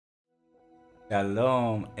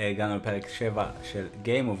שלום, הגענו לפרק 7 של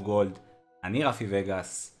גיים אוף גולד. אני רפי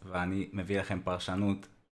וגאס, ואני מביא לכם פרשנות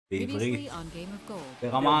בעברית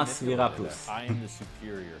ברמה סבירה פלוס.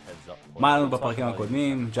 מה לנו בפרקים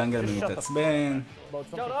הקודמים? ג'אנגל מתעצבן,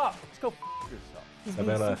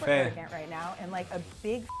 דבר לא יפה,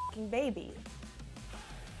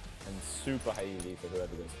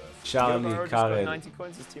 צ'ארלי קארל,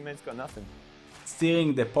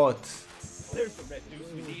 סטירינג דה פוט,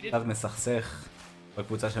 קצת מסכסך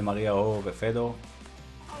בקבוצה של מריה ופדור,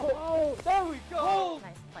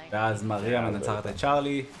 ואז מריה מנצחת את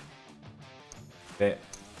צ'ארלי,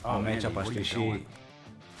 והמצ'אפ השלישי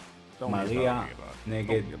מריה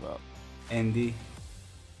נגד אנדי.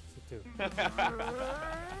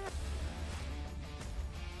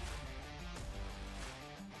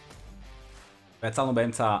 ויצרנו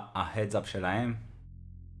באמצע ההדזאפ שלהם,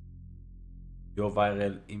 יו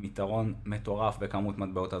ויירל עם יתרון מטורף בכמות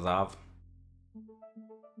מטבעות הזהב.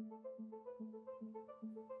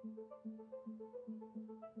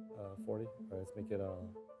 Let's make it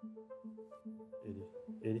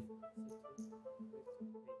 80.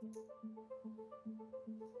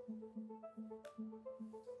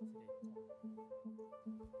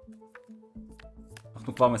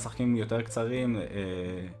 אנחנו כבר משחקים יותר קצרים,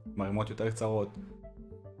 מרימות יותר קצרות.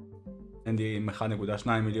 אנדי עם 1.2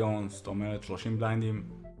 מיליון, זאת אומרת 30 בליינדים.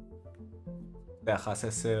 ביחס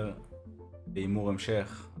 10, באימור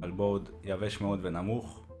המשך על בורד יבש מאוד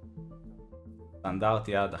ונמוך.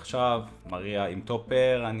 סטנדרטי עד עכשיו, מריה עם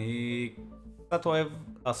טופר, אני קצת אוהב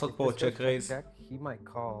לעשות פה צ'ק רייז.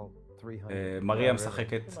 מריה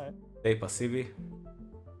משחקת די פסיבי.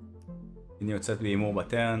 הנה יוצאת באימור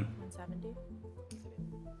בטרן.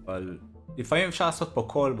 אבל לפעמים אפשר לעשות פה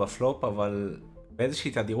קול בפלופ, אבל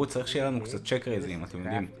באיזושהי תדירות צריך שיהיה לנו קצת צ'ק רייזים, אתם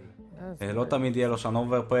יודעים. לא תמיד יהיה לו שם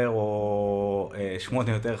אוברפר או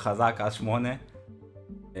 8 יותר חזק, אז 8.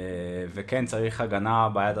 וכן צריך הגנה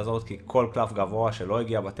ביד הזאת, כי כל קלף גבוה שלא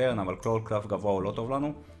הגיע בטרן, אבל כל קלף גבוה הוא לא טוב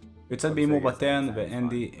לנו. יוצאת באימור בטרן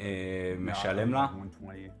ואנדי משלם לה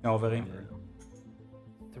 2 אוברים.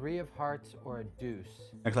 2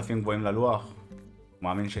 קלפים גבוהים ללוח,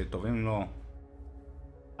 מאמין שטובים לו.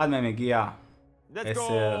 אחד מהם הגיע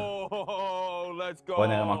 10, בוא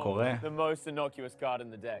נראה מה קורה.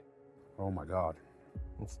 Oh my god.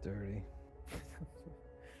 It's dirty.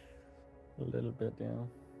 A little bit down.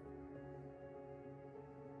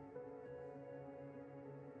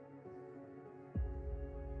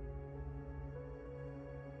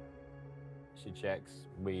 She checks,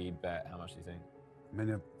 we bet. How much do you think? I mean,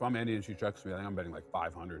 if I'm Andy and she checks me, I think I'm betting like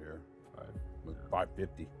 500 here.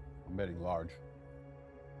 550. I'm betting large.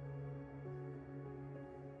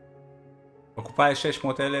 בקופה יש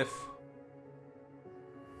 600,000.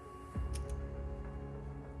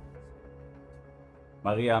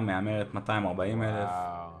 מריה מהמרת 240,000.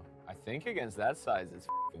 Wow. I think against that size it's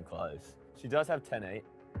fucking close. She does have 10-8.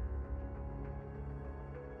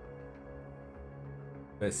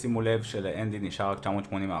 ושימו לב שלאנדי נשאר רק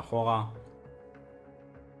 980 מאחורה.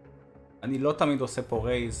 אני לא תמיד עושה פה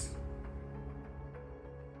רייז.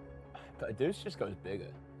 But a deuce just goes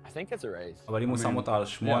bigger. I think it's a raise. אבל אם הוא שם אותה על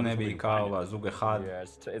 8 בעיקר והזוג אחד.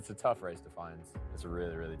 Yeah, it's a tough raise to find. It's a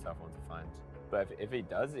really tough one to find. But if he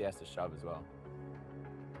does, he has to shove as well.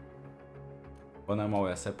 בוא נראה מה הוא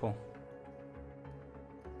יעשה פה.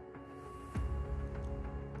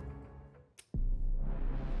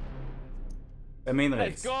 במין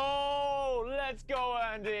רייס. Let's go,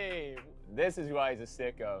 Andy! This is why he's a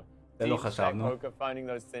sicko. זה לא חשבנו. Finding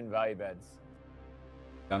those thin value beds.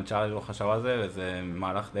 גם צ'ארלי לא חשב על זה, וזה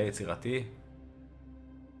מהלך די יצירתי.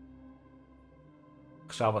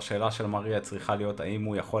 עכשיו השאלה של מריה צריכה להיות האם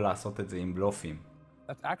הוא יכול לעשות את זה עם בלופים.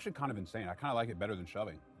 That's actually kind of insane. I kind of like it better than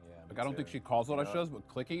shoving. Like, I don't think she calls what I shoves, but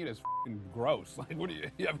clicking it is fucking gross. Like, what do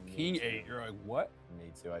you have king 8? You're like, what? Me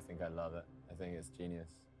too. I think I love it. I think it's genius.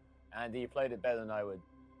 Andy, you played it better than I would.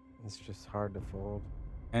 It's just hard to fold.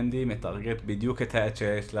 אנדי מטרגט בדיוק את העט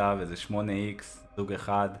שיש לה, וזה 8x, זוג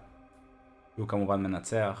אחד. הוא כמובן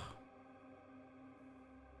מנצח.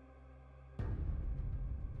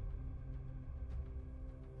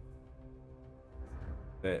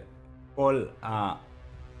 וכל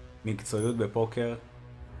המקצועיות בפוקר,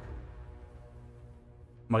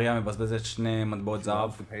 מריה מבזבזת 2 מטבעות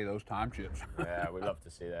זהב. To pay those time chips. Yeah, we love to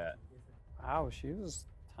see that. Wow, she was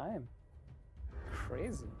time.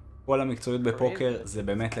 Crazy. כל המקצועיות בפוקר זה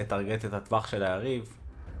באמת לטרגט את הטווח של היריב,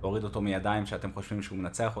 להוריד אותו מידיים שאתם חושבים שהוא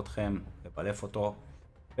מנצח אתכם, לפלף אותו,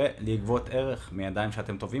 ולגבות ערך מידיים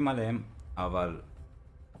שאתם טובים עליהם, אבל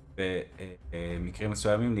במקרים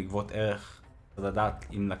מסוימים לגבות ערך, לדעת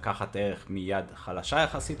אם לקחת ערך מיד חלשה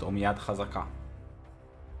יחסית או מיד חזקה.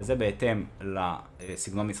 וזה בהתאם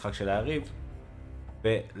לסגנון משחק של היריב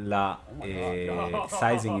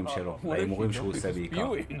ולסייזינגים שלו, להימורים שהוא עושה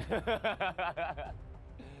בעיקר.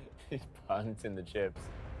 Punting the chips.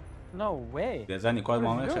 No way. בגלל זה אני כל הזמן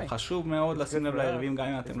אומר שחשוב מאוד לשים לב ליריבים גם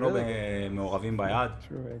אם אתם לא מעורבים ביד.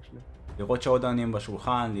 לראות שעוד עניינים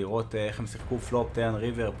בשולחן, לראות איך הם שיחקו פלופ, טרן,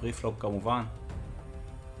 ריבר, פרי פלופ כמובן.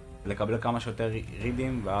 ולקבל כמה שיותר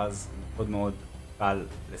רידים, ואז מאוד מאוד קל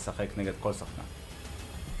לשחק נגד כל שחקן.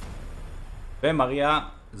 ומריה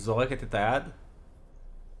זורקת את היד.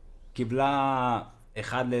 קיבלה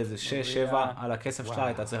 1 לאיזה 6-7 על הכסף שלה,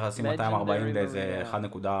 הייתה צריך לשים 240 לאיזה 1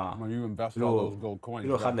 נקודה,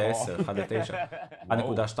 כאילו 1 ל-10, 1 ל-9,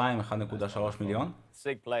 1.2, 1.3 מיליון.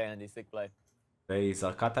 Sick play, Andy, sick play. והיא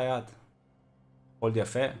זרקה את היד. הולד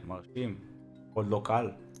יפה, מרשים, הולד לא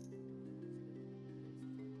קל.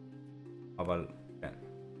 אבל, כן.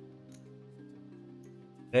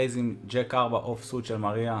 רייז עם ג'ק 4 אוף סוט של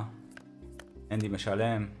מריה. אנדי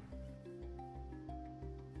משלם.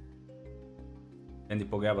 אנדי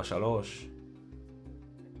פוגע ב3.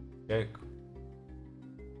 צ'ק.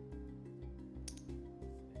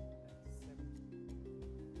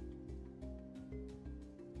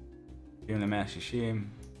 ל-160.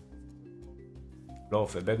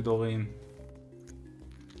 פלוף ובקדורים.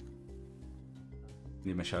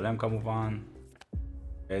 אנדי משלם כמובן.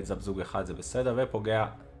 את זבזוג אחד זה בסדר, ופוגע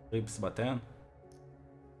ריפס בטרן.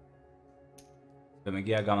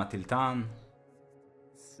 ומגיע גם הטילטן.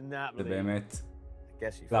 זה באמת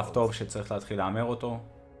קלף טוב שצריך להתחיל לאמר אותו.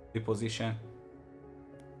 דיפוזישן.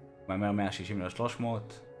 מאמר 160 ל-300.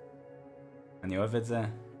 אני אוהב את זה.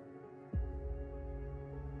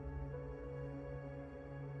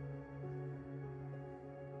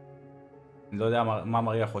 אני לא יודע מה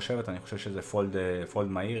מריה חושבת, אני חושב שזה פולד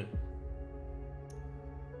מהיר.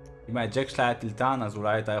 אם הג'ק שלה היה טילטן, אז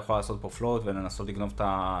אולי הייתה יכולה לעשות פה פלוט ולנסות לגנוב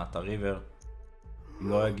את הריבר. אם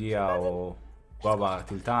לא הגיע או בא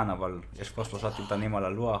בטילטן, אבל יש פה 3 טילטנים על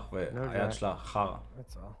הלוח והיד שלה חרה.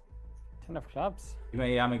 אם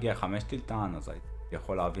היה מגיע 5 טילטן, אז הייתי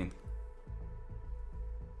יכול להבין.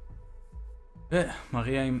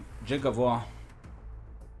 ומריה עם ג'ק גבוה.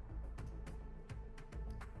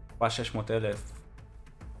 בה 600,000.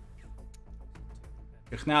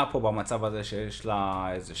 שכנעה פה במצב הזה שיש לה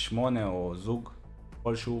איזה 8 או זוג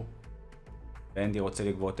כלשהו. ואנדי רוצה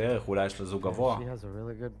לגבות ערך, אולי יש לה זוג גבוה.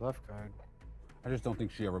 I just don't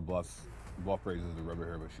think she ever bluff raises the river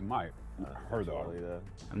here, but she might. Her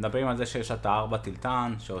though. מדברים על זה שיש לה את ה4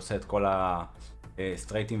 טילטן, שעושה את כל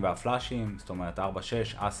הסטרייטים והפלאשים, זאת אומרת 4-6,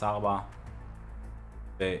 אס 4,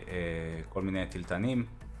 וכל מיני טילטנים.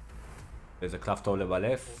 וזה קלף טוב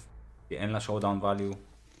לבלף, כי אין לה showdown value,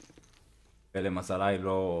 ולמזלה היא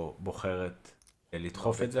לא בוחרת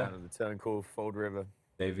לדחוף את זה.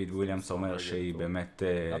 דיוויד וויליאמס אומר שהיא באמת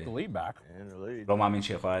לא מאמין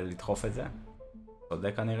שהיא יכולה לדחוף את זה.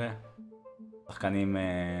 צודק כנראה. שחקנים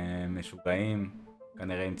משוגעים,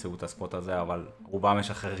 כנראה ימצאו את הספוט הזה, אבל רובם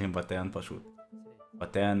משחררים בטרן פשוט.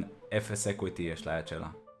 בטרן 0 אקוויטי יש ליד שלה,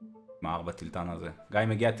 עם ה4 טילטן הזה. גם אם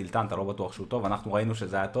מגיע טילטן אתה לא בטוח שהוא טוב, אנחנו ראינו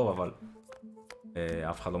שזה היה טוב, אבל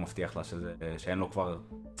אף אחד לא מבטיח לה שאין לו כבר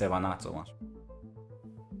צבע נאץ או משהו.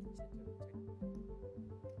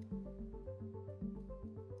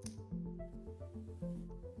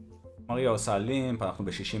 מריה עושה לימפ, אנחנו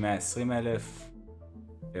ב-60-120,000.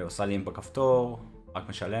 עושה לימפ בכפתור, רק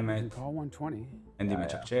משלמת. אנדי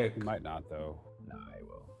מצ'ק.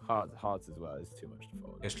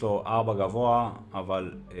 יש לו 4 גבוה,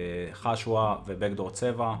 אבל חשוע ובקדור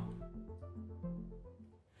צבע.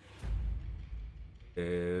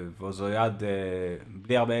 וזו יד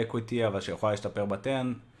בלי הרבה אקוויטי, אבל שיכולה להשתפר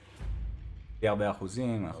בטרן. בלי הרבה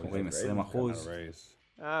אחוזים, אנחנו רואים 20%.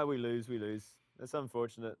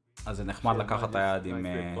 אז זה נחמד לקחת את היד עם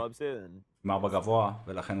 4 גבוה,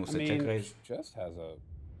 ולכן הוא עושה צ'ק רייז. Just has a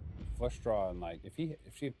flush draw and like if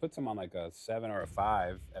she puts him on like a 7 or a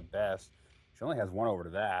 5 at best, she only has 1 over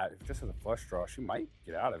to that. If just has a flush draw, she might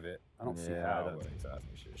get out of it. I don't see how.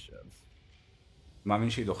 מאמין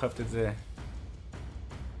שהיא דוחפת את זה.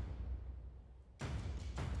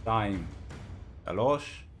 2,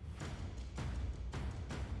 3.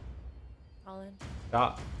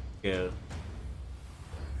 פוקר.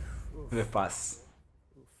 ופס.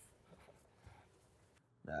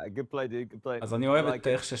 אז אני אוהב את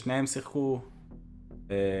איך ששניהם שיחקו.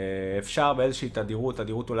 אפשר באיזושהי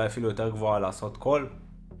תדירות אולי אפילו יותר גבוהה לעשות קול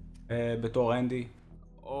בתור אנדי.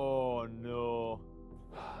 Oh no.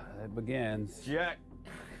 It begins. Jack.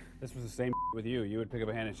 This was the same with you. You would pick up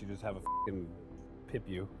a hand and she'd just have a fucking pip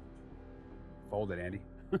you. Fold it, Andy.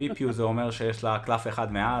 פיפיו זה אומר שיש לה קלף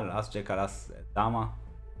אחד מעל, אס ג'ק על אס דמה.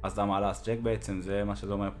 אז דמה על אס ג'ק בעצם, זה מה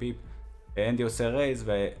שזה אומר פיפ. אנדי עושה רייז,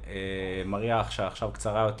 ומריה שעכשיו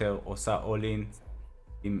קצרה יותר עושה אול אין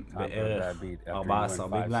עם בערך 14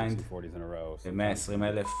 ביג בליינד,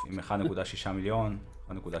 120,000 עם 1.6 מיליון,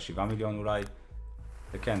 1.7 מיליון אולי.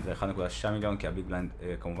 וכן, זה 1.6 מיליון כי הביג בליינד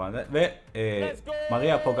כמובן זה.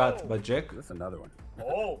 ומריה פוגעת בג'ק.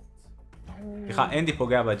 סליחה, אנדי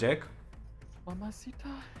פוגע בג'ק.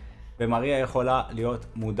 ומריה יכולה להיות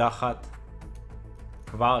מודחת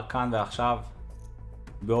כבר כאן ועכשיו.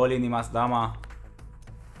 באול אין עם אס דמה.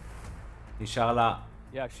 נשארו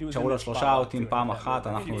לה 3 אאוטים פעם אחת,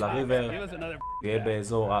 אנחנו לריבר. יהיה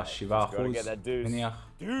באזור ה-7%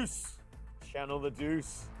 מניח.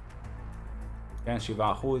 כן, 7%.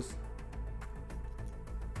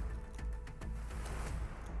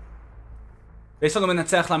 ויש לנו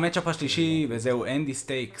מנצח למאצ'אפ השלישי, וזהו אנדי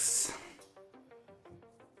סטייקס.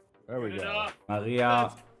 מריה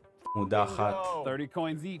מודחת. 30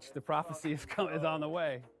 coins each. The prophecy is on the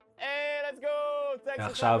way.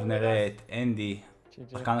 ועכשיו נראה את אנדי,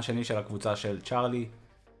 השחקן השני של הקבוצה של צ'ארלי,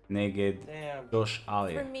 נגד ג'וש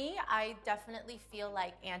אריה. For me, I definitely feel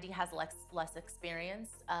like Andy has less experience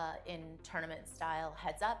in tournament style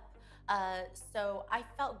heads up. So I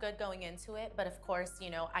felt good going into it, but of course,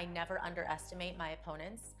 you know, I never underestimate my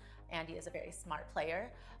opponents. Andy is a very smart player.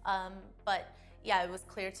 But yeah, it was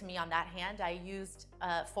clear to me on that hand. I used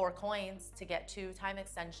 4 coins to get 2 time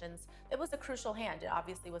extensions. It was a crucial hand. It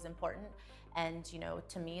obviously was important. And, you know,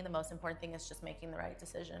 to me, the most important thing is just making the right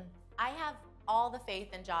decision. I have all the faith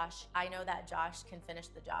in Josh. I know that Josh can finish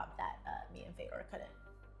the job that me and Fedor couldn't.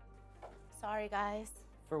 Sorry, guys.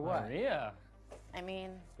 For what? Yeah. I mean,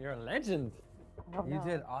 You're a legend. You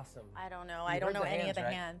did awesome. I don't know. You I don't heard know the any hands, of the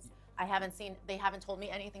right? hands. I haven't seen, they haven't told me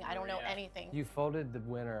anything. I don't know anything. You folded the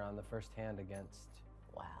winner on the first hand against.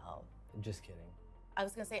 Wow. Just kidding. I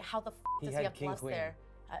was gonna say, how the f He does had he have king, bluffs queen. there?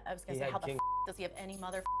 I was gonna He say, had how the king. f does he have any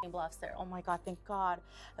mother bluffs there? Oh my god, thank god.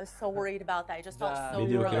 I was so worried about that. I just felt so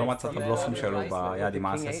בדיוק, worried. לא מצא את הבלופים שלו ביד עם King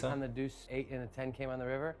האס 8 10. on the deuce 8 and a 10 came on the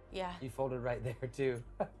river. Yeah. You folded right there too.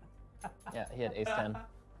 Yeah, he had ace 10.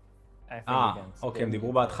 אוקיי, הם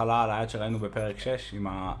דיברו בהתחלה על היד שראינו בפרק 6 עם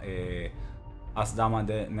האס דמה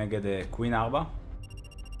נגד קווין 4.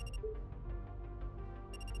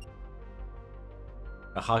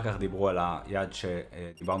 ואחר כך דיברו על היד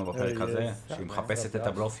שדיברנו בפרק הזה, שהיא מחפשת את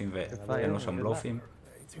הבלופים ואין לו שם בלופים.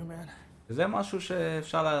 וזה משהו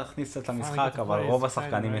שאפשר להכניס קצת למשחק, אבל רוב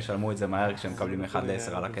השחקנים ישלמו את זה מהר כשהם מקבלים 1-10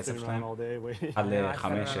 על הכסף שלהם. 1-5-6,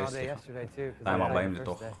 240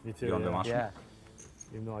 לתוך מיליון ומשהו.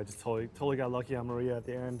 Even though I just totally got lucky on Maria at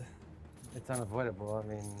the end. It's unavoidable. I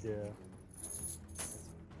mean, Yeah.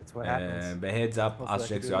 it's what happens. בהדזאפ,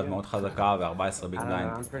 אס ג'ק זו יד מאוד חזקה ו-14 ביג I don't know,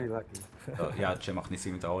 בליינד. I'm pretty lucky. יד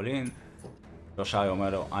שמכניסים את האולין. ג'וש אריה אומר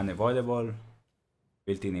לו unavoidable,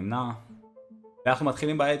 בלתי נמנע. ואנחנו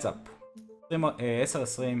מתחילים בהדזאפ. 10-20,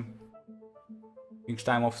 קינג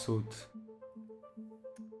 2 אוף סוט.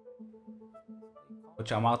 עוד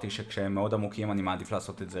שאמרתי שכשהם מאוד עמוקים אני מעדיף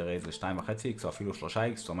לעשות את זה רייז ל-2.5x או אפילו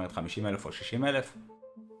 3x, זאת אומרת 50,000 או 60,000.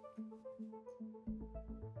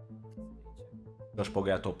 ג'וש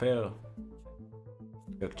פוגע טופר.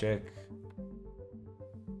 צ'ק צ'ק.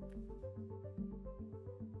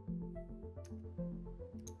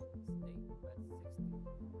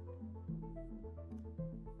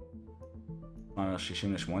 אומר 60-80.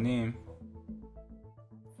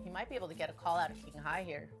 He might be able to get a call out of king high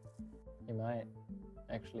here. He might.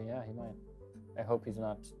 Actually, yeah, he might. I hope he's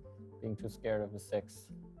not being too scared of the 6.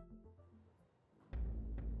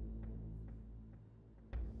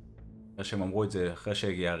 אחרי שהם אמרו את זה אחרי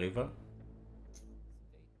שהגיע הריבר.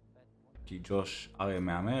 כי ג'וש אריה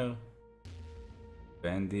מהמר.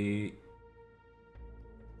 ואנדי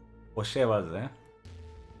חושב על זה.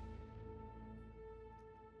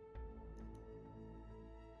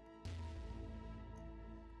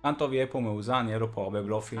 כאן טוב יהיה פה מאוזן, יהיה לו פה הרבה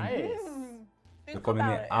בלופים. Think וכל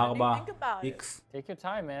מיני about it, Andy. 4, Think about it. X Take your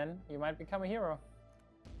time, man. You might become a hero.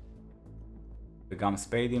 וגם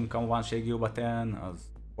ספיידים כמובן שהגיעו בטרן,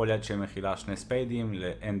 אז כל יד שמכילה 2 ספיידים,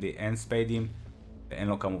 לאנדי אין ספיידים, ואין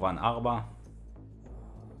לו כמובן 4.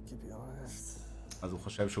 אז הוא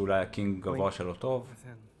חושב שאולי הקינג גבוה שלו טוב.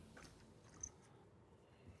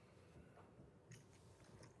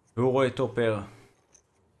 והוא רואה טופר.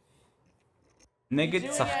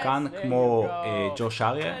 נגד שחקן כמו ג'וש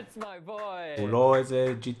אריה, הוא לא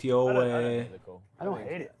איזה GTO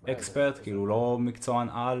אקספרט, כאילו הוא לא מקצוען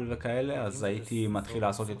על וכאלה, אז הייתי מתחיל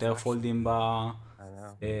לעשות יותר פולדים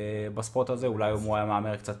בספוט הזה. אולי אם הוא היה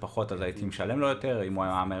מאמר קצת פחות אז הייתי משלם לו יותר, אם הוא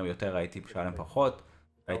היה מאמר יותר הייתי משלם פחות.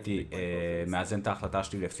 הייתי מאזן את ההחלטה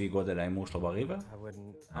שלי לפי גודל ההימור שלו בריבר,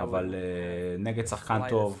 אבל נגד שחקן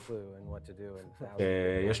טוב,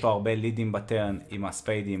 שיש לו הרבה לידים בטרן עם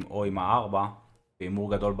הספיידים או עם הארבע,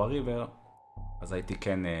 והימור גדול בריבר, אז הייתי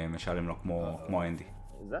כן משלם לו כמו אנדי. Is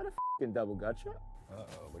that a fucking double gut shot?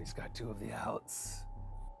 But he's got two of the outs.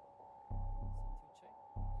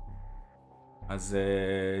 אז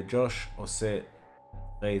ג'וש עושה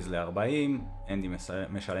רייז ל-40, אנדי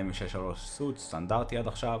משלם מ-6-3 סוט, סטנדרטי עד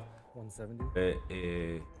עכשיו, 170.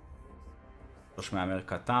 וג'וש מהמר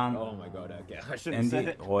קטן, Oh my god, okay. I shouldn't have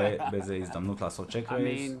אנדי said it. רואה באיזה הזדמנות לעשות צ'ק I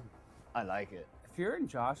רייז. mean, I like it. if you're in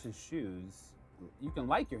Josh's shoes, you can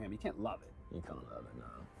like your hand, you can't love it. You can't love it,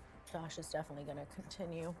 no. Josh is definitely going to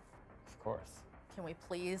continue. Of course. Can we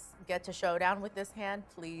please get to showdown with this hand,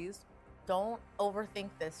 please? Don't overthink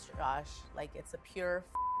this, Josh. Like, it's a pure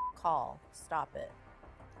call. Stop it.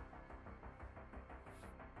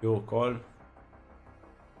 פיור קול.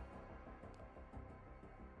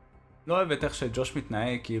 לא אוהב את איך שג'וש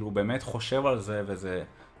מתנהג, כאילו הוא באמת חושב על זה וזה...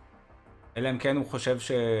 אלא אם כן הוא חושב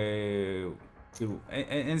ש... כאילו,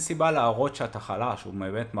 אין סיבה להראות שאתה חלש, הוא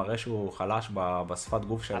באמת מראה שהוא חלש בשפת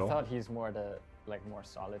גוף I שלו. thought he's more more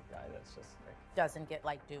solid guy that's just like, Doesn't get,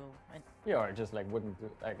 like, do... yeah, or just like wouldn't do,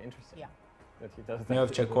 like interesting. Yeah. That he does אני אוהב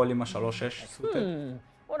that. צ'ק קול עם ה-3-6 סוטר.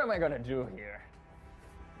 What am I gonna do here?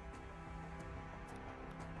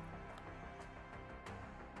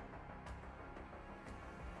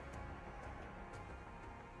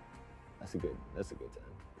 That's a good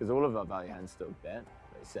turn. Because all of our value hands still bet.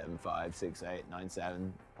 Like 7, 5, 6, 8, 9,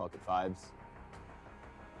 7, pocket fives.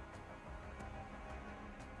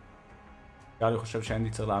 אני חושב שאנדי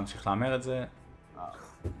צריך להמשיך להמר את זה.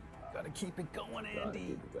 Gotta keep it going, Gotta Andy.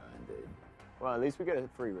 keep it going, dude. Well, at least we get a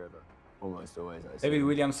free river. Almost always, I דויד say.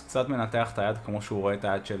 וויליאמס קצת מנתח את היד כמו שהוא רואה את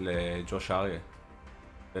היד של ג'וש אריה.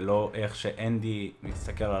 ולא איך שאנדי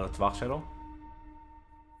מסתכל על הטווח שלו.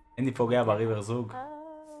 אנדי פוגע בריבר זוג,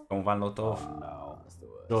 כמובן לא טוב. That's the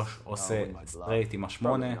worst. ג'וש עושה we might bluff. סטרייט עם Probably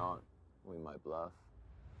ה-8. not. We might bluff.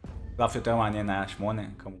 בלף יותר מעניין היה 8,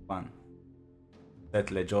 כמובן.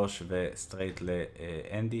 סט לג'וש וסטרייט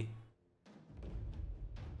לאנדי.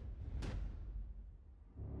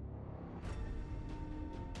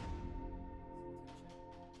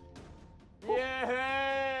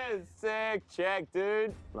 Yes! Sick check,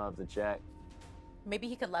 dude. Love the check. Maybe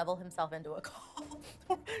he could level himself into a call.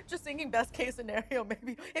 Just thinking best case scenario,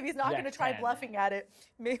 maybe if he's not Jack going to try 10. bluffing at it,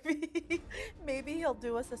 maybe he'll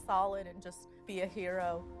do us a solid and just be a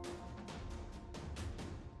hero.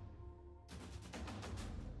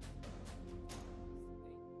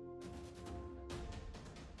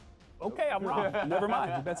 Okay, I'm wrong. Never mind.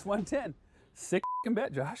 He bets 110. Sick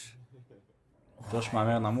bet, Josh. ג'וש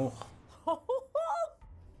מהמר נמוך.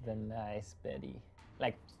 The nice Betty.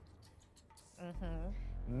 Like,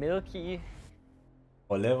 milky.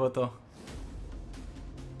 עולב אותו.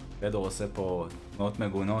 פדור עושה פה תנועות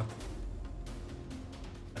מגונות.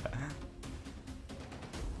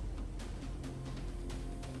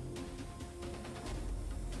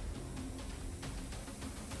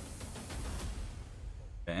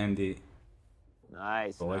 ואנדי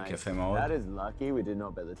Nice, Correct, nice. יפה מאוד. That is lucky we did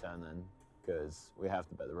not bet the turn then. Because we have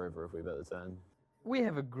to bet the river if we bet the turn. We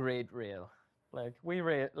have a great rail.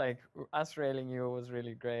 Like, us railing you was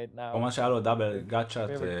really great. Now, כלומר שהיה לו דאבל גאצ'אט,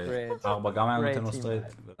 We were great. 4 גם היה Great נותן לו team. סטרייט,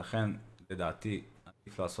 ולכן לדעתי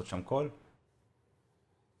עדיף לעשות שם קול.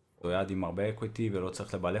 זו יד עם הרבה אקוויטי ולא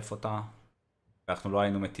צריך לבלף אותה. אנחנו לא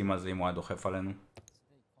היינו מתים על זה אם הוא היה דוחף עלינו.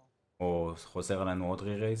 או חוזר עלינו עוד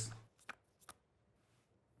רי-רייז.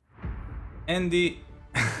 אנדי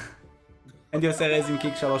עושה רייז עם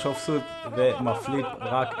קיק 3 אוף סוט ומפליפ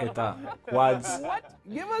רק את הקוואדס. What?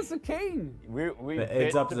 Give us a king.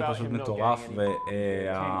 ואדזאפ זה פשוט מטורף,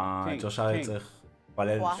 וג'וש אריה צריך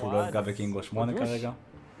להתפלל שהוא לא יפגע בקינגו 8 כרגע.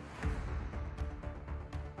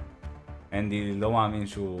 אנדי לא מאמין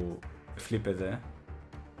שהוא הפליפ את זה.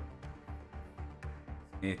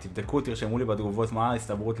 תבדקו, תרשמו לי בתגובות מה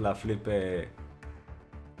ההסתברות להפליפ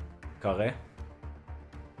קרה.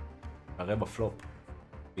 קרה בפלופ.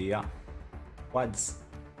 בייה. קוואדס.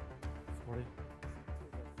 40.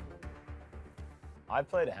 I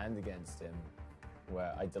played a hand against him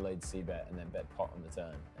where I delayed c-bet and then bet pot on the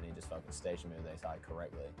turn, and he just fucking stationed me with ace high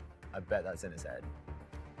correctly. I bet that's in his head.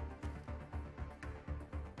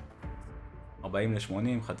 40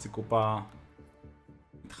 ל-80, חצי קופה.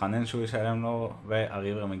 מתחנן שהוא ישלם לו,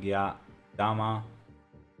 והריבר מגיע דמה.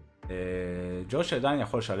 ג'וש עדיין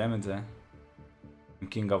יכול לשלם את זה. עם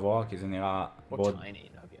קינג גבוה, כי זה נראה בוד די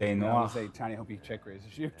I would נוח. say tiny hope he check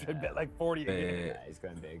raises. You should bet like 40 again. Yeah, he's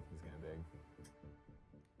going big. He's going big.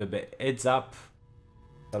 ובאדזאפ,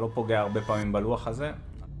 אתה לא פוגע הרבה פעמים בלוח הזה,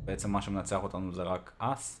 בעצם מה שמנצח אותנו זה רק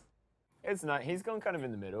אס. It's not. He's gone kind of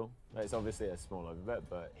in the middle. Like, it's obviously a small overbet,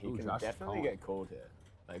 but he can Josh is definitely calling. get called here.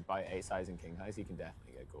 Like by ace highs and king highs, he can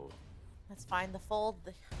definitely get called. Let's find the fold.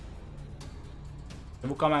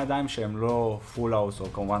 תראו כמה ידיים שהם לא פול האוס או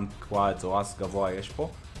כמובן קוואדס או אס גבוה יש פה.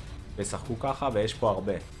 וישחקו ככה ויש פה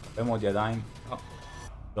הרבה מאוד ידיים.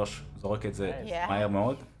 ג'וש זורק את זה מהר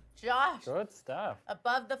מאוד. Josh, Good stuff.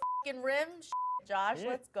 above the fucking rim. Josh,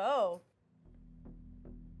 Yeah. let's go.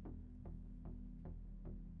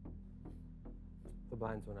 The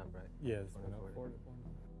blinds went up, right? Yes.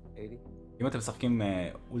 80? אם אתם משחקים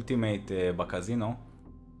אולטימייט בקזינו,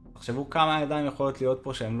 תחשבו כמה ידיים יכולות להיות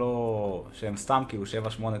פה שהם סתם כאילו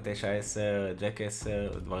 7, 8, 9, 10, ג'ק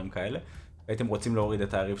 10, דברים כאלה. והייתם רוצים להוריד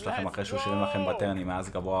את היריב שלכם אחרי שהוא שילם לכם בטרני מאז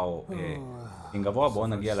גבוה או קינג גבוה. בואו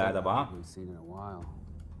נגיע ליד הבאה.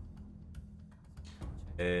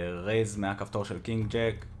 רייז מהכפתור של קינג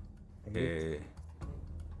ג'ק.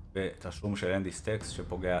 ותשלום של אנדי סטקס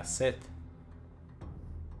שפוגע סט.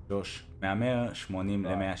 ג'וש מהמר, 80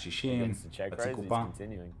 ל-160, חצי קופה.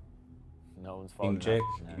 קינג ג'ק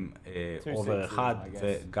עם אובר 1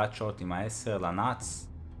 וגאט שוט עם ה-10 לנאץ.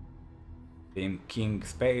 ועם קינג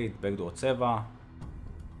ספייד, בקדור צבע.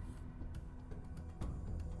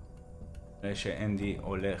 נראה שאנדי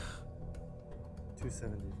הולך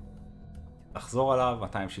 270. לחזור עליו,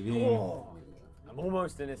 270. I'm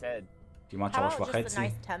almost in his head. כמעט How about 3.5. just a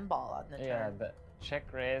nice 10 ball on the Yeah, turn? the check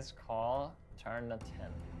raise call, turn the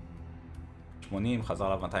 10. 80, חזר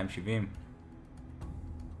עליו 270.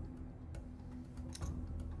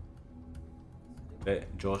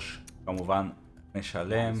 וג'וש כמובן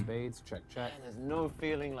משלם. Spades, check, check. There's no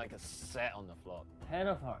feeling like a set on the flop. 10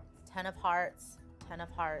 of hearts. 10 of hearts. 10 of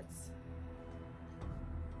hearts.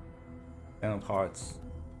 10 of hearts.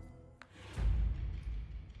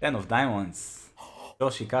 10 of diamonds.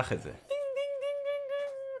 ג'וש ייקח את זה.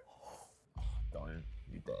 Don't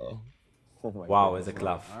you dare. Oh my וואו, God. איזה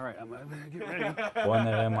קלף. All right, I'm gonna get ready. בואו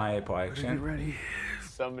נראה מה יהיה פה האקשן. Get ready.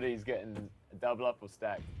 Somebody's getting a double up or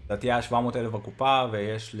stack. לדעתי היה 700,000 בקופה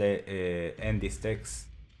ויש לאנדי סטקס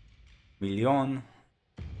מיליון.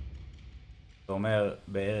 זה אומר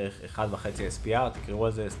בערך 1.5 SPR, תקראו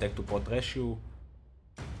על זה סטק טו פוט רשיו.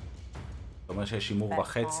 זה אומר שיש שימור Bet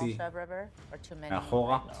וחצי. small, shove river, or too many.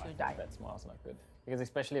 מאחורה. No, I Too think dive. bet small is not good. Because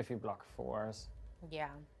especially if you block 4s, Yeah.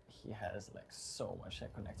 he has like so much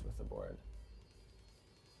that connects with the board.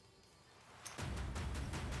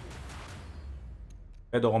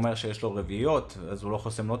 פדור אומר שיש לו רביעיות, אז הוא לא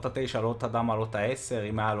חוסם לא את ה9, לא את הדמה, לא את ה10.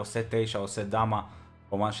 אם היה לו עושה 9, עושה דמה,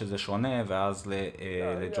 כמובן שזה שונה, ואז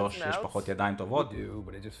לג'וש יש פחות ידיים טובות. Do,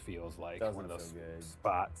 but it just feels like Doesn't one of those feel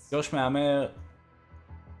spots. ג'וש מהמר,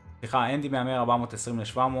 סליחה, אנדי מהמר 420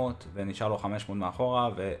 ל-700, ונשאר לו 500 מאחורה,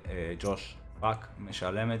 וג'וש רק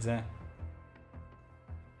משלם את זה.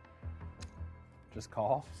 Just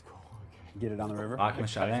call. Get it on the river. רק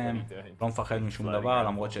משלם, לא מפחד משום דבר,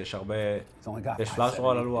 למרות שיש הרבה, It's only got יש פלאש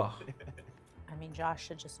דרו על הלוח. I mean, Josh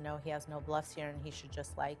should just know he has no bluffs here, and he should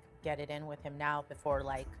just like get it in with him now before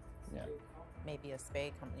like Yeah. maybe a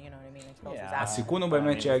spade comes. You know what I mean? And kills his Yeah. ass. הסיכון הוא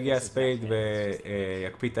באמת שיגיע ספייד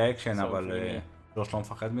ויקפיא את האקשן, אבל ג'וש לא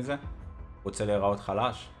מפחד מזה. הוא רוצה להיראות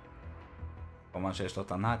חלש. כמובן שיש לו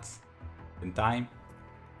את הנאץ, בינתיים.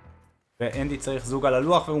 ואנדי צריך זוג על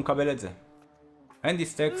הלוח והוא מקבל את זה. אנדי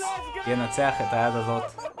סטקס ינצח את היד הזאת.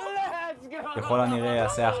 ככל הנראה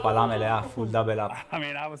יעשה הכפלה מלאה, פול דאבל אפ. I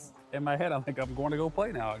mean, I was in my head. I'm like, I'm going to go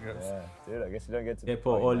play now. I guess. Yeah, dude, I guess you don't get to. יהיה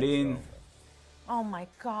פה all in. Oh my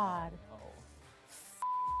God.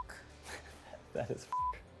 That is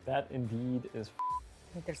that indeed is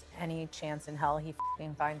Think there's any chance in hell he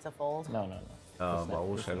fucking finds a fold? no, no, no. לא,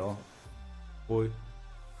 ברור שלא. אוי.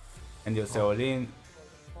 אנדי עושה all in.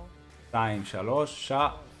 2, 3,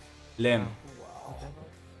 שלם.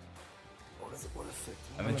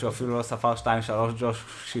 האמת שהוא אפילו לא ספר 2, 3, ג'וש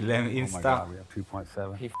שילם Oh my אינסטה. God, we have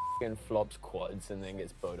 2.7. He fucking flops quads and then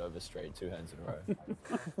gets bowed over straight 2 hands in a row.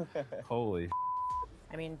 Holy.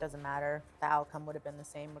 I mean, it doesn't matter. The outcome would have been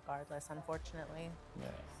the same regardless, unfortunately.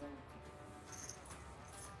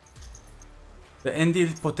 ואנדי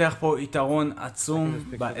פותח פה יתרון עצום Just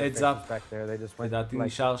picture the באדזאפ. faces back there. They just went לדעתי like,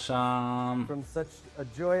 נשאר שם from such a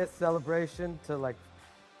joyous celebration to like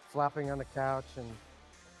flopping on the couch and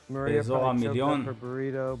Maria באזור probably choked המיליון up her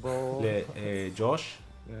burrito bowl. לג'וש.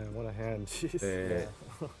 Man, what a hand. Jeez.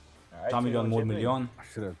 9 מיליון מול מיליון. I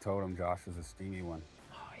should have told him Josh was a steamy one.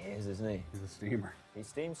 Oh, he is, isn't he? He's a steamer. He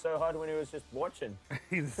steamed so hard when he was just watching.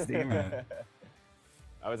 He's a steamer.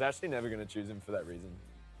 I was actually never going to choose him for that reason.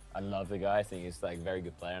 I love the guy. I think he's like a very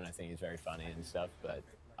good player and I think he's very funny and stuff, but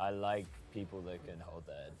I like people that can hold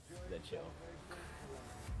their chill.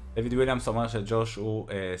 דויד וויליאמס אומר שג'וש הוא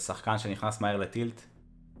שחקן שנכנס מהר לטילט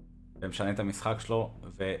ומשנה את המשחק שלו,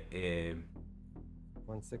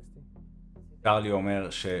 160. וקרלי אומר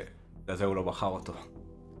שלזה הוא לא בחר אותו.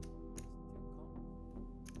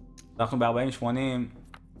 אנחנו ב-40-80,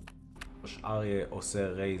 אריה עושה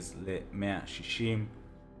רייז ל-160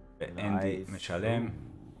 ואנדי משלם.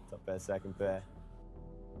 It's up there, second pair.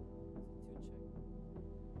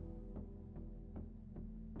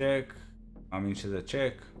 צ'ק, מאמין שזה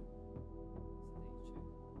צ'ק.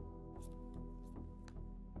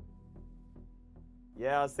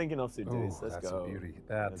 Yeah, I was thinking offsuit deuce. Let's That's go. a beauty.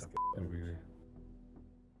 That's a fucking beauty.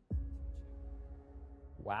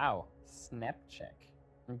 Wow. Snap check.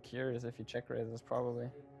 I'm curious if he check raises probably.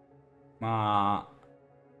 מה...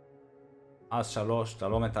 אז 3, אתה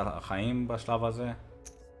לא מת על החיים בשלב הזה.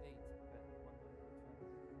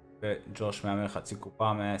 וג'וש מהמר חצי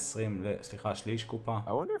קופה, 120, סליחה, שליש קופה. I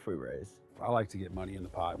wonder if we raise. I like to get money in the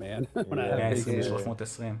pot, man. When I Yeah. have 120 big-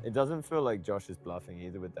 ל-320. It doesn't feel like Josh is bluffing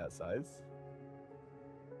either with that size.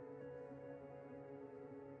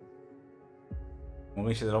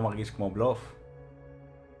 אומרים שזה לא מרגיש כמו בלוף.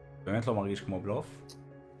 באמת לא מרגיש כמו בלוף.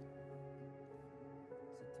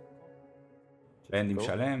 ואנדי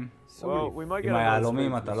משלם. Well, we might get עם a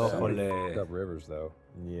היהלומים straight אתה to לא the יכול Picked up rivers though.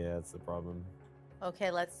 Yeah, that's the problem.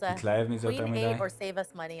 Okay, let's להתלהב מזה יותר queen מדי. 8 or save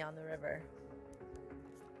us money on the river.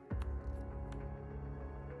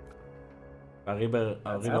 הריבר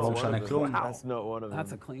לא one משנה of them. כלום. That's not one of them.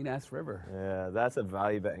 That's a clean ass river. Yeah, that's a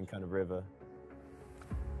value betting kind of river.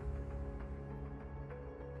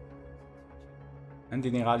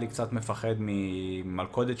 אנדי נראה לי קצת מפחד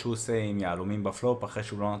ממלכודת שהוא עושה עם יהלומים בפלופ אחרי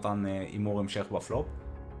שהוא לא נתן אימור המשך בפלופ,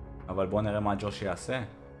 אבל בואו נראה מה ג'וש יעשה.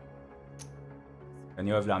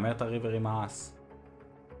 אני אוהב להמר את הריבר עם האס,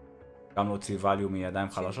 גם להוציא value מידיים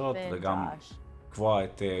חלשות וגם קבוע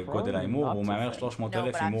את גודל האימור. הוא מהמר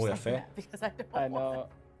 300,000 אימור יפה. I know.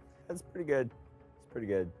 That's pretty good. It's pretty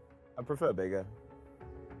good. I prefer bigger.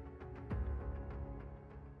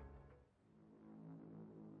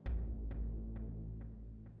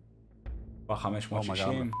 כבר Oh my god, I'm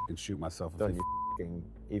 560. gonna shoot myself. Don't you f***ing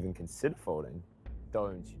even consider folding.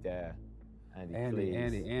 Don't you dare. Andy,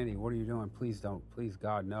 please. Andy, what are you doing? Please don't. Please,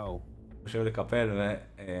 God, no. חושב לקפל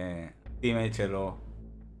וטימייט שלו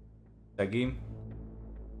דגים.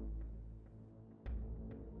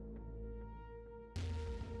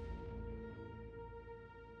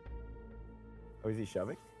 Oh, is he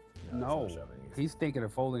shoving? he's No, not shoving. he's thinking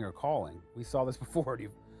of folding or calling. We saw this before.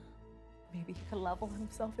 Maybe he could level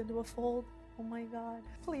himself into a fold. Oh my god.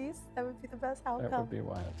 Please, that would be the best That outcome. would be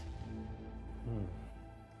wild.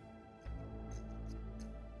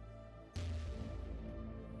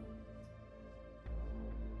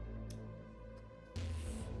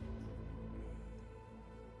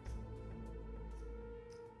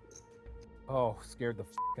 Oh, scared the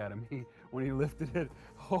out of me when he lifted it.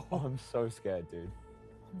 Oh, I'm so scared, dude.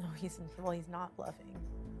 No, he's not bluffing.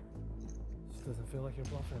 Just doesn't feel like you're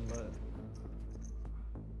bluffing, but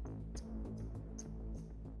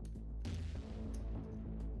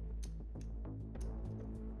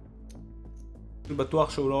אני בטוח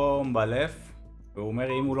שהוא לא מבלף, והוא אומר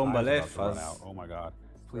אם הוא לא eyes about מבלף to run אז out. Oh my God!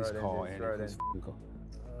 Please Throw it in, call dude, Andy. throw it Please in. f***ing call.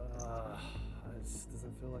 it just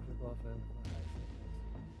doesn't feel like you're bluffing.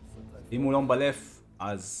 אם הוא לא מבלף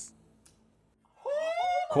אז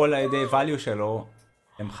כל הידי value שלו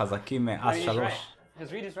הם חזקים מאס 3. His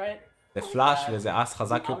read is right. זה פלאש וזה אס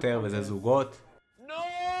חזק יותר וזה זוגות.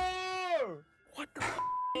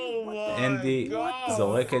 אנדי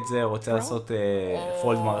זורק את זה, רוצה לעשות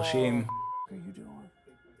פולד מרשים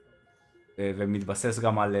ומתבסס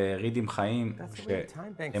גם על רידים חיים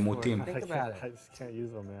שהם מוטים. Think about it. I just can't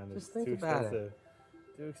use them, man. Just It's think too about it. expensive.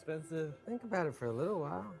 Too expensive. Think about it for a little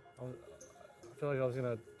while. I feel like I was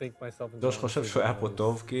gonna think myself into. ג'וש חושב שהוא היה פה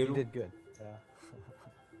טוב You כאילו. did good Yeah.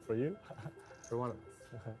 For you? for one of us.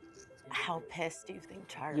 How pissed do you think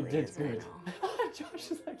Charlie did is right good. now? Josh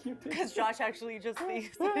is like, you did. Because Josh actually just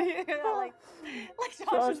thinks, like Josh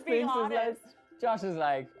Josh is being thinks is like, honest. Josh is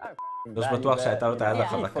like, I'm ג'וש glad you בטוח bet. שהייתה לו את היד He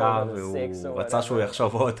החזקה folded a six or והוא רצה שהוא whatever.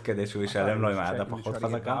 יחשוב עוד כדי שהוא ישלם לו עם היד Checking to הפחות try to get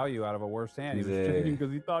חזקה. value out of a worse hand. He was The- checking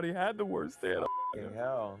because he thought he had the worst hand. Fucking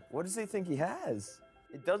hell. What does he think he has?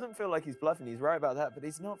 It doesn't feel like he's bluffing. He's right about that, but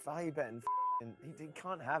he's not value betting. He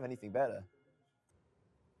can't have anything better.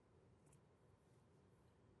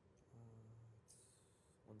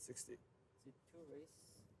 160.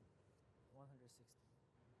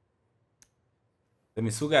 זה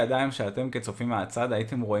מסוג הידיים שאתם כצופים מהצד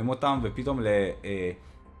הייתם רואים אותם ופתאום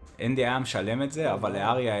אנדי היה משלם את זה, אבל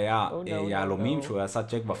לאריה היה יהלומים שהוא עשה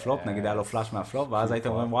צ'ק בפלופ, נגיד היה לו פלאש מהפלופ, ואז הייתם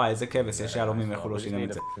אומרים, וואי, איזה כבש, יש יהלומים, איך הוא לא שילם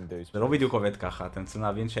את זה. זה לא בדיוק עובד ככה, אתם צריכים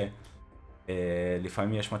להבין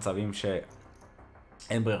שלפעמים יש מצבים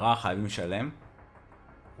שאין ברירה, חייבים לשלם.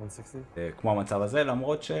 160? כמו המצב הזה,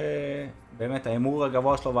 למרות שבאמת האימור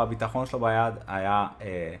הגבוה שלו והביטחון שלו ביד היה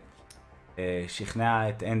שכנע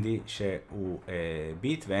את אנדי שהוא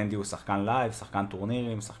ביט, ואנדי הוא שחקן לייב, שחקן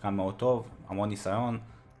טורנירים, שחקן מאוד טוב, המון ניסיון,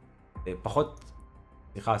 פחות,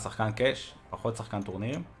 סליחה, שחקן קאש, פחות שחקן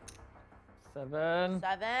טורנירים. 7.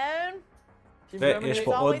 ויש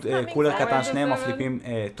פה עוד קולר קטן, שניהם מפליפים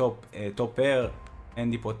טופ פר,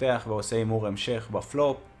 אנדי פותח ועושה אימור המשך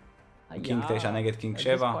בפלופ, קינג 9 נגד קינג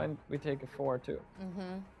 7.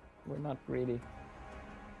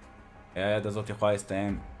 היד הזאת יכולה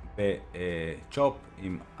להסתיים בצ'ופ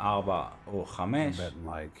עם 4 או 5,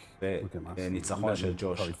 וניצחון של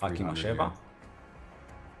ג'וש רק עם ה7.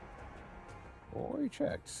 Oh, he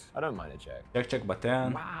checked. I don't mind a check. צ'ק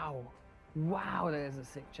בטרן. Wow, that is a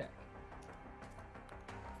sick check.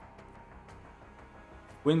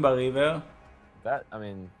 ווין בריבר. That, I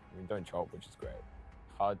mean, don't chop, which is great.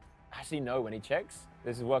 Hard. Actually, no, when he checks,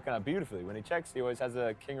 this is working out beautifully. When he checks, he always has a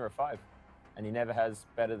king or a 5. And he never has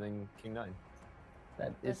better than king 9.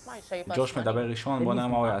 That is... ג'וש מדבר ראשון, בוא נראה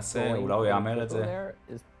מה הוא יעשה, אולי הוא יאמר את זה.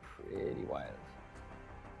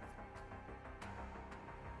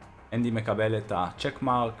 אנדי מקבל את הצ'ק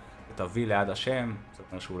מרק, את ה-V ליד השם, זאת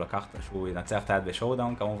אומרת שהוא לקח, שהוא ינצח את היד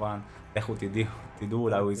בשואודאון כמובן, לכו תדעו,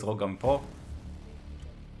 אולי הוא יזרוק גם פה.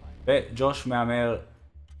 וג'וש מאמר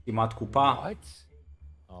כמעט קופה.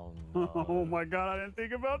 Oh my god, I didn't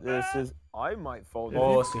think about that. This is, I might fold.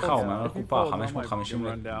 או סליחה, הוא מאמר קופה, 550,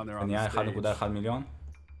 זה נהיה 1.1 מיליון.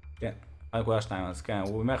 כן, 1.2, אז כן,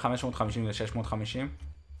 הוא אומר 550 ל-650.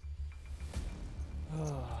 Oh,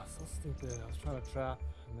 so stupid. I was trying to trap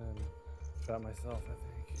and then trap myself, I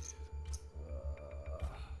think.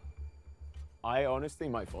 I honestly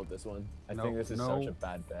might fold this one. I think this is such a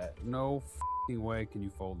bad bet. No f***ing way can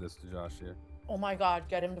you fold this to Josh here. Oh my god,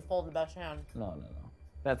 get him to fold the best hand. No.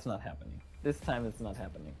 That's not happening. This time it's not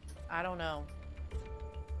happening. I don't know.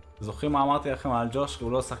 זוכרים מה אמרתי לכם על ג'וש,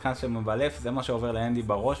 הוא לא שחקן שמבלף, זה מה שעובר לאנדי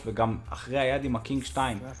בראש, וגם אחרי היד עם הקינג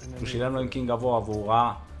 2, הוא שילם לו עם קינג גבוה והוא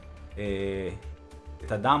ראה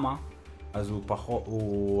את הדמה, אז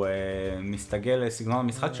הוא מסתגל לסגנון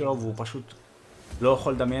המשחק שלו, והוא פשוט לא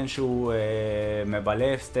יכול לדמיין שהוא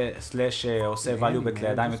מבלף, סלש עושה value bet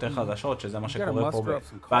לידיים יותר חדשות, שזה מה שקורה פה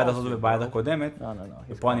ביד הזאת וביד הקודמת,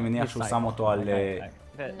 ופה אני מניח שהוא שם אותו על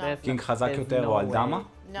קינג חזק יותר או על דמה.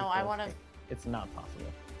 It's not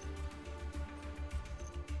possible.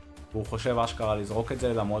 והוא חושב אשכרה לזרוק את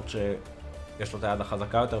זה, למרות שיש לו את היד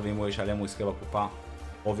החזקה יותר, ואם הוא ישלם הוא יזכה בקופה,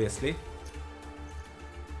 obviously.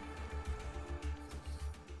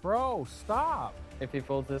 Bro, stop! If he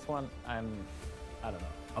folds this one, I don't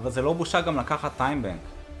know. אבל זה לא בושה גם לקחת טיימבנק.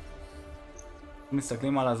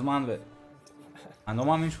 מסתכלים על הזמן אני לא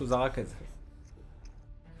מאמין שהוא זרק את זה.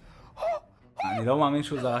 אני לא מאמין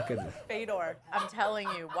שהוא זרק את זה. Fedor, I'm telling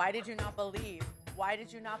you, why did you not believe? Why did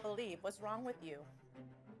you not believe? What's wrong with you?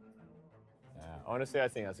 Yeah, honestly, I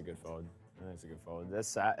think that's a good fold. I think it's a good fold.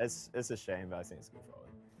 It's a shame, but I think it's a good fold.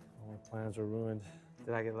 All my plans were ruined.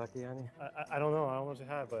 Did I get lucky on you? I don't know. I don't know what you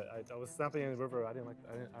had, but I was snapping in the river. I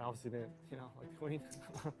obviously didn't, like the queen.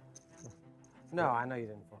 No, I know you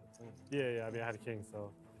didn't fold the queen. Yeah. I mean, I had a king, so.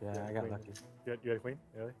 Yeah, I got lucky. You had a queen?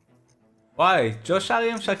 Really? וואי, ג'וש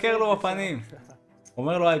אריה משקר לו בפנים.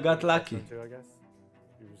 אומר לו, I got lucky.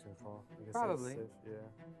 Probably.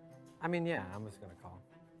 Yeah. I mean, yeah, I'm just gonna call.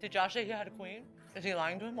 Did Josh say he had a queen? Is he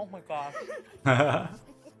lying to him? Oh my gosh.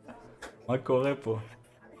 מה קורה פה?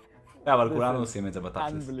 אבל כולנו עושים את זה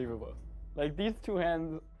בתכלס. Unbelievable. Like these two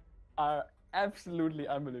hands are absolutely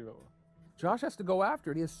unbelievable. Josh has to go after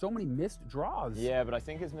it. He has so many missed draws. Yeah, but I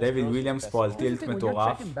think his דייוויד וויליאמס פה על טילט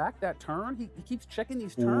מטורף.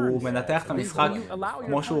 הוא מנתח את המשחק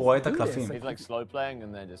כמו שהוא רואה את הקלפים. He's like slow playing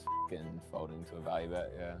and then just f***ing folding to a value bet,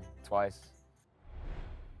 yeah. Twice.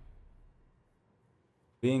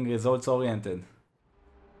 Being results oriented.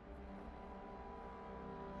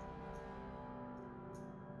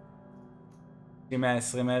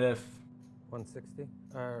 $120,000. 160?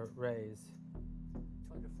 Raise.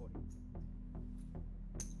 240.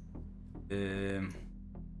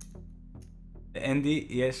 לאנדי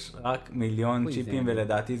יש רק מיליון צ'יפים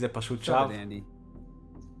ולדעתי זה פשוט שווא.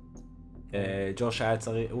 ג'וש היה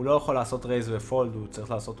צריך, הוא לא יכול לעשות רייז ופולד, הוא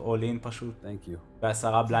צריך לעשות all in פשוט.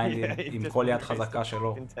 ב10 בליינדים עם כל יד חזקה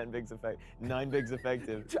שלו.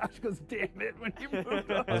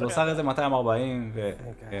 אז הוא עושה איזה 240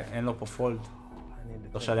 ואין לו פה פולד.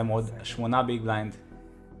 צריך לשלם עוד 8 ביג בליינד.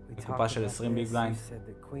 בקופה של 20 ביג בליינד.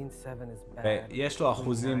 ויש לו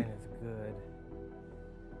אחוזים.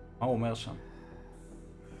 מה הוא אומר שם?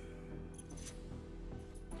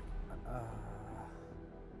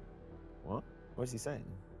 What? What's he saying?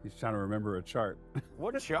 He's trying to remember a chart.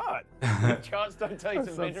 What a shot! Charts don't tell you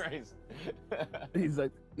to min raise. He's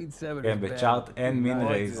like, 8-7 כן, בצ'ארט אין מין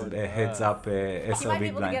רייז, heads up He 10 might be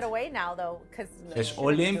ביג able to get בליינד. away now though, because יש או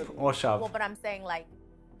לימפ או שב. Well, but I'm saying like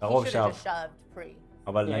he לרוב should have שב. just shoved pre.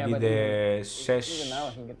 אבל Yeah, נגיד but 6,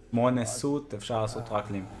 8 סוט אפשר לעשות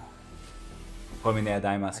רק לימפ. כל מיני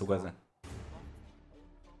ידיים מהסוג הזה.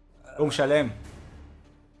 הוא משלם.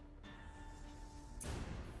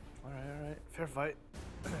 Fair fight.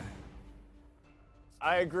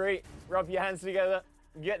 I agree. Rub your hands together.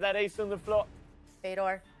 Get that ace on the floor.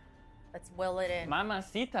 Fedor, let's will it in.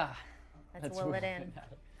 Mamacita. Let's will it in.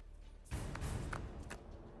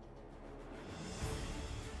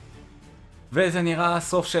 וזה נראה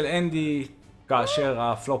הסוף של אנדי, כאשר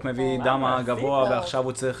הפלופ מביא דמה גבוה ועכשיו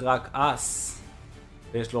הוא צריך רק אס.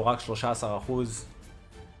 ויש לו רק 13%.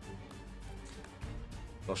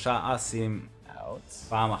 3 אסים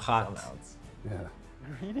פעם אחת. Yeah.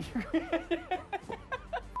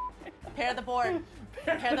 Pair the board.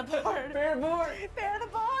 Pair the board. Pair the board. Pair the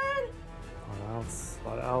board. A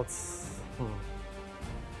lot of outs.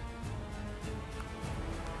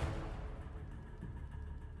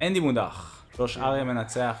 אנדי מודח. ג'וש אריה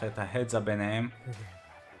מנצח את ההדזה ביניהם. Good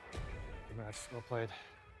match, well played.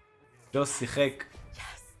 ג'וש שיחק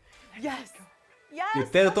Yes. Yes.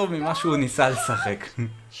 יותר טוב ממה שהוא ניסה לשחק.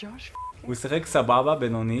 הוא שיחק סבבה,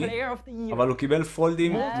 בינוני, אבל הוא קיבל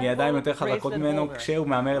פולדים מידיים יותר חזקות ממנו כשהוא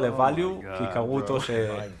מהמר לוואליו, כי קראו אותו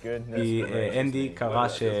כי אנדי קרא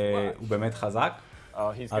שהוא באמת חזק.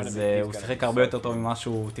 אז הוא שיחק הרבה יותר טוב ממה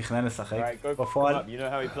שהוא תכנן לשחק בפועל,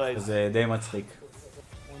 זה די מצחיק.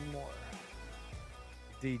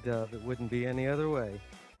 D-dub, it wouldn't be any other way.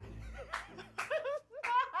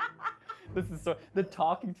 This is so. The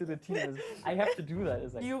talking to the team is. I have to do that.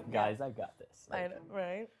 It's like, guys, I got this. I know,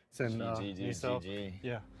 right? Send GG.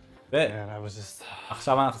 Yeah. ועכשיו Man, I was just.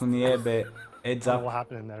 אנחנו נהיה ב-heads I don't know up. what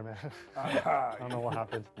happened in there, man. I don't know what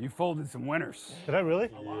happened. You folded some winners. Did I really?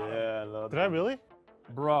 Yeah, I love Did I really?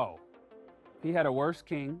 Bro, he had a worse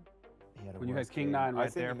king. He had a When you had worse king game. nine I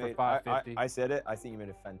right think there he for made- 550. I said it. I think he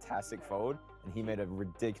made a fantastic fold, and he made a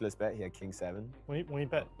ridiculous bet. He had king 7. When he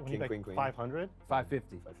bet King, queen. 500?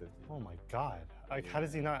 550. 550. Oh my god. Like how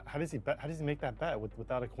does he not? How does he bet? How does he make that bet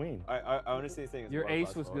without a queen? I honestly think it's Your one of ace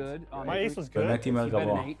us was folds. good. On My every- ace was באמת good. הימר He bet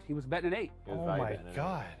גבוה. an 8. He was betting an 8. He was Oh value my betting it.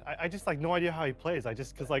 god. I just like no idea how he plays. I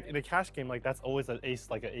just because like in a cash game like that's always an ace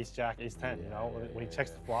like an ace jack ace 10. You know when he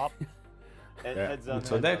checks the flop. Heads up. הוא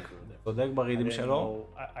צודק, צודק ברידים didn't שלו.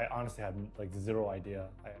 know- I honestly had like zero idea.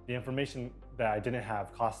 The information that I didn't have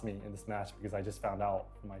cost me in this match because I just found out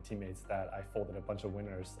from my teammates that I folded a bunch of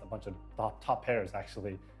winners, a bunch of top pairs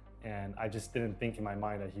actually, and I just didn't think in my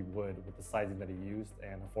mind that he would with the sizing that he used.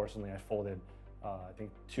 And unfortunately, I folded I think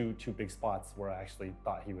two big spots where I actually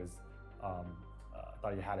thought he was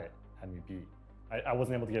thought he had me beat. I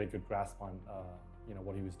wasn't able to get a good grasp on you know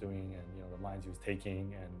what he was doing and you know the lines he was taking,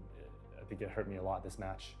 and I think it hurt me a lot this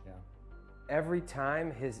match. Yeah. Every time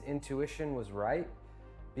his intuition was right,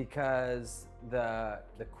 because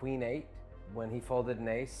the queen 8, when he folded an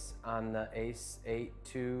ace on the ace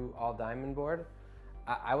 8-2 all diamond board,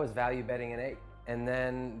 I was value betting an 8. And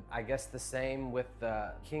then I guess the same with the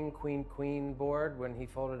king queen queen board when he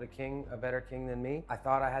folded a better king than me. I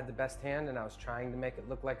thought I had the best hand and I was trying to make it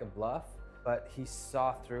look like a bluff, but he saw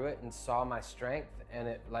through it and saw my strength, and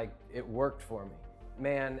it worked for me.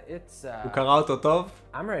 Man, it's הוא קרא אותו טוב,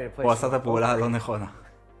 I'm ready to play הוא עשה את some הפעולה poker. הלא נכונה.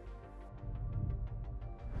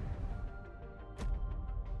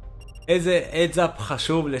 איזה אדזאפ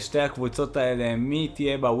חשוב לשתי הקבוצות האלה, מי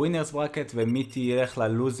תהיה בווינרס ברקט ומי תלך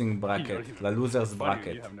ללוזינג ברקט, ללוזרס You ברקט.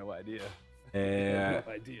 have no idea. You have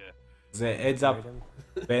no idea. זה אדזאפ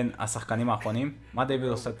בין השחקנים האחרונים. מה דיוויד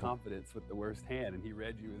Drove עושה the פה? confidence with the worst hand, and he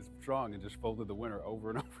read you as strong and just folded the winner over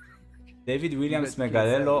and over. דיוויד You וויליאמס bet king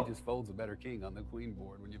מגלה seven, לו, he just folds a better king on the queen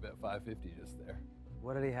board when you bet 550 just there.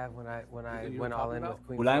 What did he have when I You know went what all I'm in talking with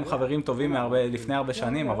queen? אולי הם four? חברים טובים לפני הרבה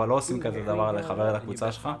שנים, אבל לא עושים כזה דבר לחבר And you לקבוצה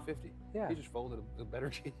bet שלך. 550. Yeah. He just folded a better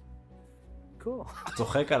king. Cool.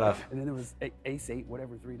 צוחק עליו, And then it was ace 8,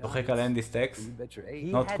 whatever, 3 צוחק diamonds. על אנדי And סטקס, you bet your 8.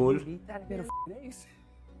 He Not had cool. me beat that He had a again? f***ing ace.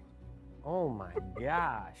 Oh my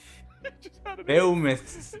gosh. והוא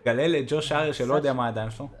מגלה לג'וש אריה שלא יודע מה הידיים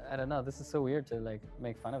שלו. I don't know. This is so weird to like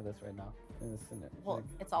make fun of this right now. Well,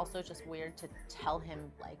 it's also just weird to tell him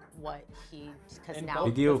like what he, because in now, both,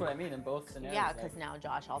 בדיוק. that's what I mean in both scenarios. yeah, like, because now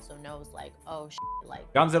Josh also knows like, oh like.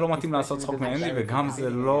 גם זה לא מתאים לעשות צחוק מאנדי, וגם זה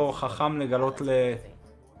לא חכם לגלות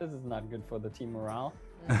This is not good for the team morale.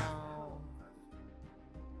 No.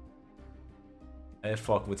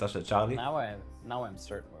 איפה הקבוצה של צ'ארלי? Now I'm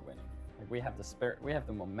certain we're winning. Like we have the spirit, we have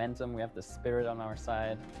the momentum, we have the spirit on our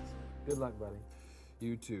side. Good luck, buddy.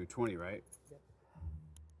 You too, 20, right?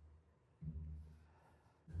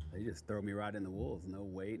 They just throw me right in the wolves. No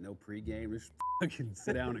wait, no pregame. Just fucking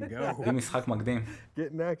sit down and go. עם משחק מקדים.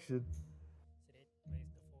 Get in action.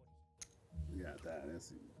 You got that.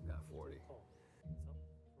 You got 40.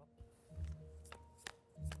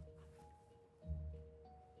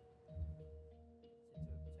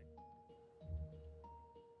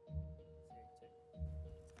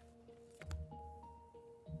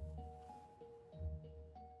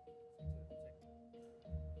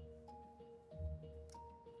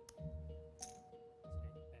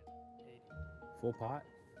 Full pot?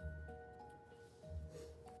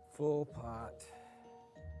 Full pot.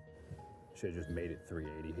 Should have just made it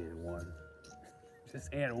 380 hand one.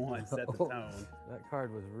 Just hand one, set the tone. That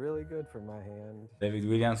card was really good for my hand. דויד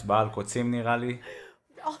וויליאמס בעל קוצים נראה לי.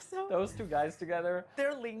 Also, Those two guys together.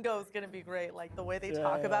 their lingo is gonna be great. Like the way they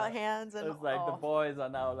talk about hands and It's like the boys are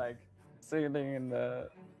now like sitting in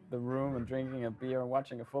the room and drinking a beer and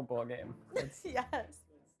watching a football game. It's, yes.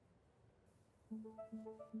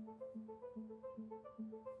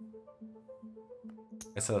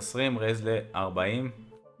 10-20, רייז ל-40.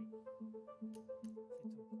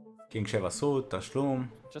 קינג 7 סוט, תשלום.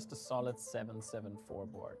 just a solid 7-7-4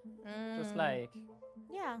 board. Just like,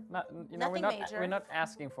 Yeah. not, you know, Nothing major. we're not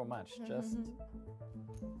asking for much. Just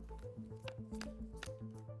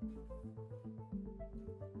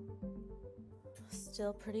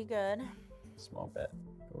Still pretty good. small bet.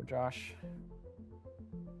 Go, Josh.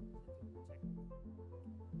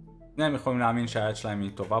 הם יכולים להאמין שהיד שלהם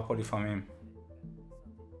היא טובה פה לפעמים.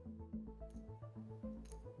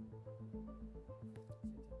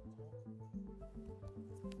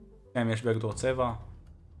 כן, יש בקדור צבע.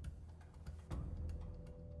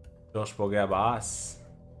 ג'וש פוגע באס.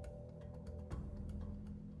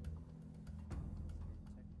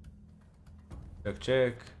 צ'ק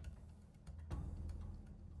צ'ק.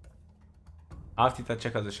 אהבתי את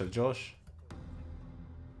הצ'ק הזה של ג'וש.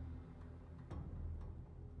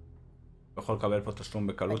 יכול לקבל פה תשלום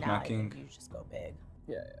But בקלות now I מהקינג. think you just go big.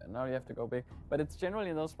 Yeah, now you have to go big. But it's generally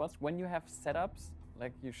in those spots when you have setups,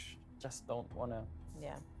 like you just don't wanna.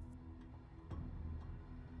 Yeah.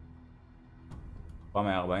 פעם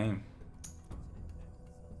 40.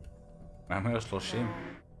 מהמר 30.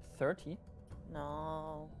 30. No.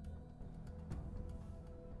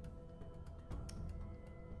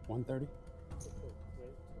 130?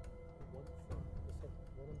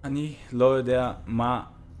 אני לא יודע מה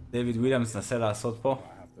דיוויד וויליאמס נסה לעשות פה.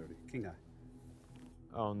 I have 30. King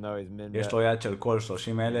high. Oh no, he's min. יש לו יד של כל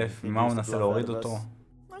 30,000, ממה הוא נסה להוריד אותו?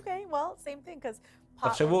 Okay, well, same thing, because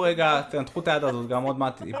תחשבו רגע, תנתחו את היד הזאת, גם עוד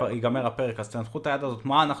מעט ייגמר הפרק, אז תנתחו את היד הזאת,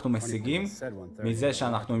 מה אנחנו משיגים מזה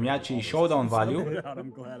שאנחנו עם יד שהיא showdown value,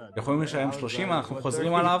 יכולים לשלם 30, אנחנו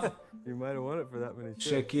חוזרים עליו, You might have won it for that many chips.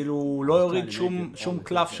 שכאילו לא יוריד שום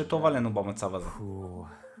קלף שטוב עלינו במצב הזה.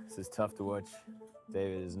 This is tough to watch.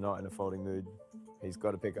 David is not in a folding mood. He's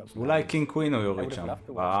got to pick up some. אולי קינג קווין הוא יוריד שם,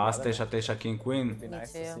 באס 9-9 קינג קווין, It'd be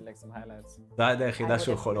nice to see like some highlights. זה היד I היחידה would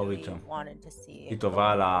שהוא have יכול להוריד really שם. wanted to see היא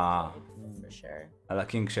טובה for sure. על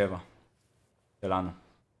הקינג 7 שלנו.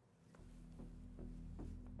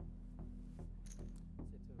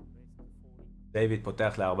 דיוויד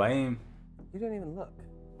פותח ל-40. You didn't even look.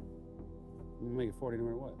 You make it 40 no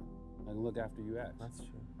matter what. I can look after you act. That's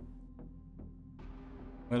true.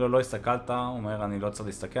 אומר לו, לא הסתכלת, הוא אומר, אני לא צריך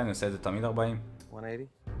להסתכל, אני עושה את זה תמיד 40. 180?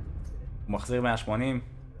 הוא מחזיר 180.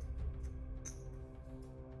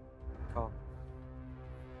 Call.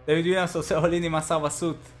 דיוויד וויליאמס עושה הולין עם 10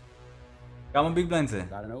 בסוט. כמה ביג בליינד זה?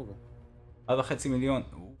 Got an over. 1.5 מיליון.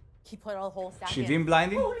 He put a whole stack 70 in.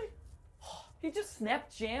 בליינדים? He just snap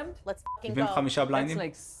jammed. Let's fucking go. 75 That's בליינדים?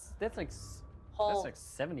 like that's Whole. like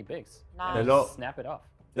 70 bigs. Nice. זה לא, Snap it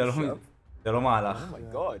off. זה לא מהלך. Oh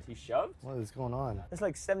my god, he shoved? What is going on? That's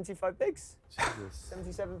like 75 bigs. Jesus.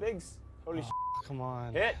 77 bigs. Holy shit. Come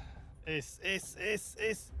on. Hit.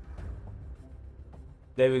 Ace.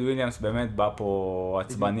 דיוויד וויליאמס באמת בא פה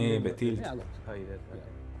עצבני בטילט. Yeah, look. Oh, you did.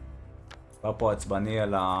 Okay. בא פה עצבני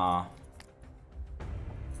על ה...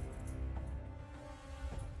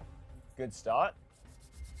 Good start.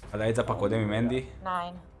 על ההדסאפ הקודם עם אנדי. 9.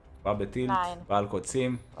 בא בטילט, בא על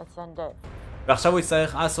קוצים. Let's end it. ועכשיו הוא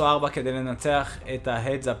יצטרך אס או 4 כדי לנצח את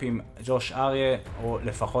ההדסאפ עם ג'וש אריה, או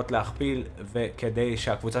לפחות להכפיל, וכדי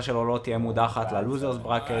שהקבוצה שלו לא תהיה מודחת ללוזרס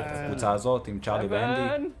ברקט, הקבוצה הזאת עם צ'ארלי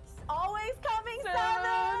ואנדי. Always coming 7.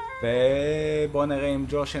 ובואו נראה אם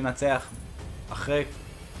ג'וש ינצח אחרי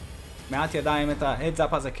מעט ידיים את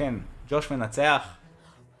ההדזאפ הזה, כן. ג'וש מנצח,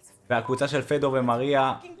 והקבוצה של פדור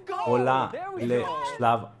ומריה עולה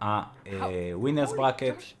לשלב הווינרס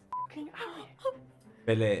ברקט,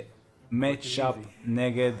 ולמאץ'אפ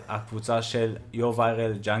נגד הקבוצה של יו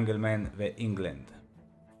ויירל, אנגלמן ואנגלנד.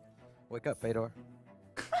 Wake up, Fedor.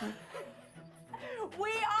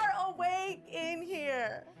 We are awake in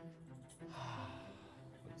here.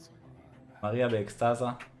 מריה באקסטזה.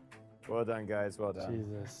 Well done, guys. Well done.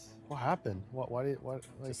 Jesus. What happened? Why did, like,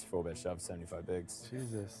 Just 4-bet shove, 75 bigs.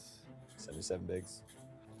 Jesus. 77 bigs.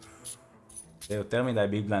 זה יותר מדי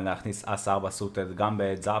ביג בליינד להכניס אס 4 סוטד גם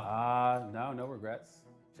בהדזאפ. No regrets.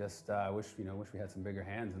 Just wish we had some bigger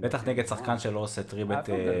hands. בטח נגד שחקן שלא עושה טריבט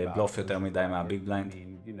בלוף יותר מדי מהביג בליינד.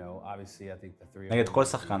 נגד כל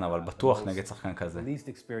שחקן, אבל בטוח נגד שחקן כזה.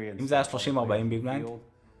 אם זה היה 30-40 ביג בליינד.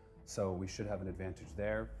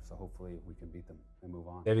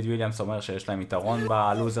 דיוויד וויליאמס אומר שיש להם יתרון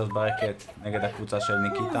בלוזרס ברקט נגד הקבוצה של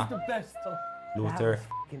ניקיטה. לותר.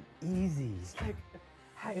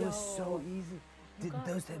 It was so easy. Did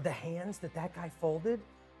the hands that guy folded?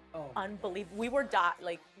 Unbelievable. We were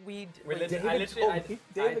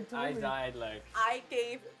I died like. I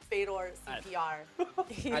gave Fedor CPR.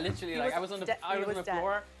 I literally like I was on the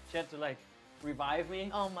floor. She had to like revive me.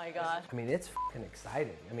 Oh my god. I mean, it's fucking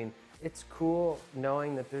exciting. I mean, it's cool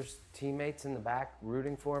knowing that there's teammates in the back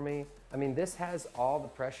rooting for me. I mean, this has all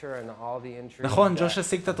the pressure and all the intrigue. נכון, ג'וש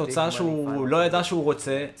השיג את התוצאה שהוא לא ידע שהוא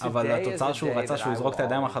רוצה, אבל התוצאה שהוא רצה שהוא יזרוק את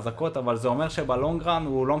הידיים החזקות, אבל זה אומר שבלונגרן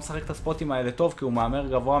הוא לא משחק את הספוטים האלה טוב כי הוא מאמר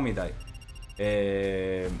גבוה מדי.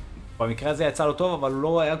 במקרה הזה יצא לו טוב, אבל הוא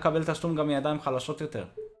לא היה מקבל תשלום גם מידיים חלשות יותר.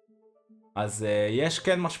 אז יש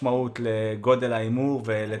כן משמעות לגודל האימור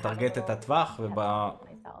ולטרגט את הטווח,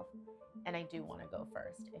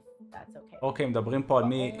 אוקיי, מדברים פה על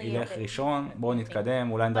מי ילך ראשון, בואו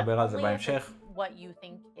נתקדם, אולי נדבר על זה בהמשך. What you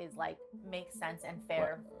think is like makes sense and fair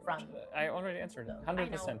from. I already answered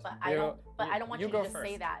 100%. I know, but I don't want you to just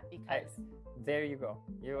say that because. There you go.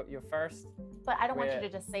 You're first. But I don't want you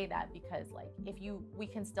to just say that because like if we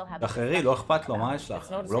can still have. אחרי לא אכפת לו, מה יש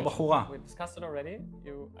לך? לא בחורה. We discussed it already.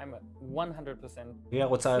 I'm 100%. היא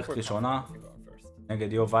רוצה ללכת ראשונה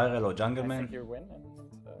נגד יו ויירל או אנגלמן.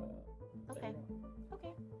 Okay.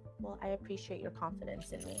 Well, I appreciate your confidence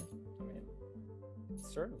in me. I mean,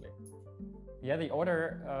 certainly. Yeah, the order,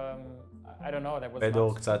 I don't know, that was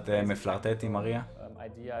פדור קצת מפלרטט עם אריה.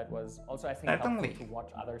 Idea. It was also, I think, helpful to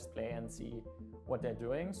watch others play and see what they're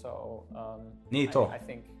doing. So I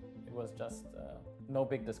think it was just no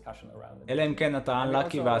big discussion around it. אלא אם כן אתה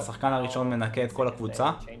אנלאקי והשחקן הראשון מנקה את כל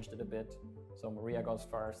הקבוצה. So Maria goes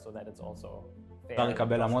first, so that it's also fair. אפשר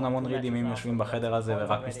לקבל המון רידים אם יושבים בחדר הזה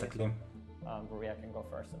ורק מסתכלים. Maria can go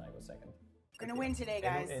first and I go second. Gonna win today,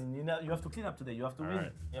 guys. And you have to clean up today. You have to win.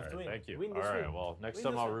 You have to win. Thank you. Win all right. Well, next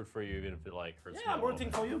time I'll root for you, even if it like hurts me. Yeah, I'm rooting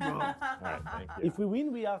for you, bro. All right. Thank you. If we win,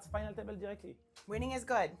 we are final table directly. Winning is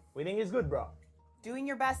good. Winning is good, bro. Doing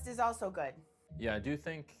your best is also good. Yeah, I do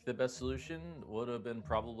think the best solution would have been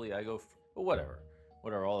probably whatever.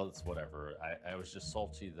 I was just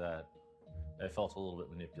salty that I felt a little bit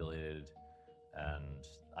manipulated, and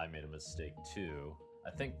I made a mistake too.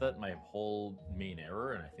 I think that my whole main error,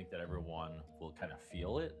 and I think that everyone will kind of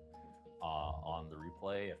feel it on the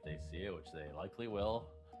replay if they see it, which they likely will.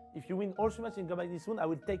 If you win all three matches and come back this soon, I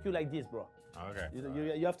will take you like this, bro. Okay.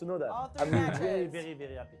 You have to know that. All I'm three matches. very, very,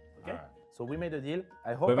 very happy. Okay? Right. So we made a deal.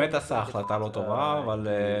 I hope. באמת עשה החלטה לא טובה, אבל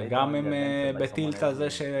גם עם בטילט הזה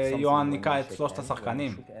שיואן ניקה את שלושת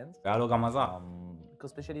השחקנים, והיה לו גם מזל.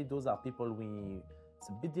 Especially those are people it's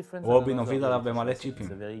a bit different. רובין הוביל עליו במלא צ'יפים. It's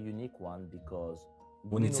a very unique one because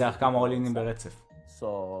הוא ניצח כמה אולינים ברצף. So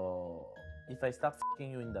if I start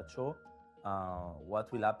fucking you in that show, what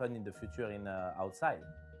will happen in the future in outside?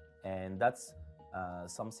 And that's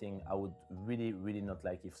something I would really, really not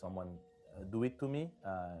like if someone do it to me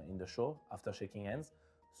in the show after shaking hands.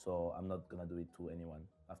 So I'm not gonna do it to anyone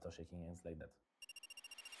after shaking hands like that.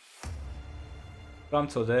 כולם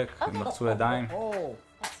צודק, הם לחצו ידיים.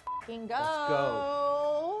 Fucking go. Let's go.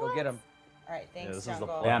 Go get him. All right, thanks,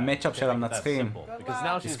 Jungle. זה המאצ'אפ של המנצחים.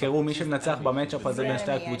 תזכרו, מי שמנצח במאצ'אפ הזה בין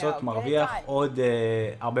שתי הקבוצות מרוויח עוד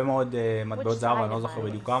הרבה מאוד מטבעות זהב, אני לא זוכר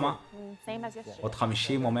בדיוק כמה. עוד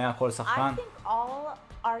 50 או 100 כל שחקן. I think all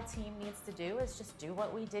our team needs to do is just do what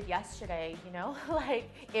we did yesterday, you know? Like,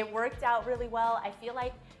 it worked out really well. I feel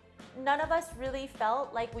like none of us really felt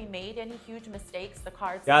like we made any huge mistakes. The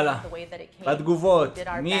cards יאללה, the way that it came. בתגובות,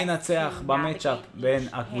 מי ינצח במאצ'אפ בין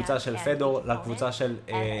הקבוצה של פדור לקבוצה של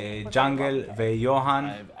ג'אנגל ויוהן?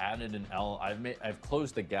 I've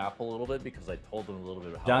closed the gap a little bit because I told them a little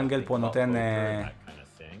bit of how ג'אנגל פה נותן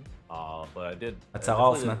anything. But I did. הצהרה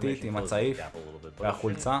אופנתית עם הצעיף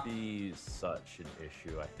והחולצה. Be such an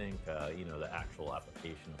issue. I think you know, the actual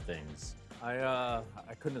application of things.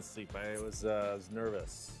 I couldn't sleep. I was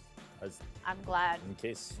nervous. I'm glad. In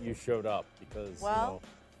case you showed up, because well, you know,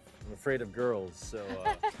 I'm afraid of girls. So.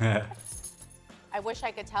 I wish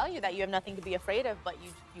I could tell you that you have nothing to be afraid of, but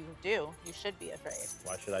you do. You should be afraid.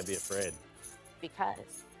 Why should I be afraid?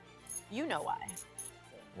 Because you know why.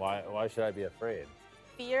 Why should I be afraid?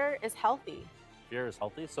 Fear is healthy. Fear is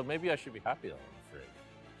healthy, so maybe I should be happy that I'm afraid.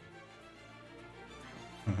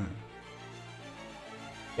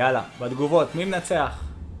 יאללה, בתגובות, מי מנצח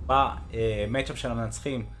במאצ'אפ של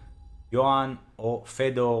המנצחים? יואן או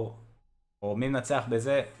פדור? או מי מנצח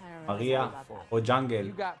בזה? אריה או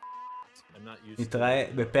ג'אנגל? נתראה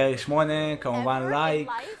בפרק 8, כמובן לייק,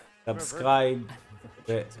 סאבסקרייב,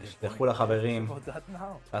 ושלחו לחברים,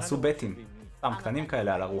 תעשו בטים, סתם קטנים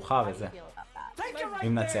כאלה על ארוחה וזה. מי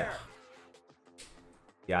מנצח?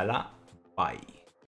 יאללה, ביי.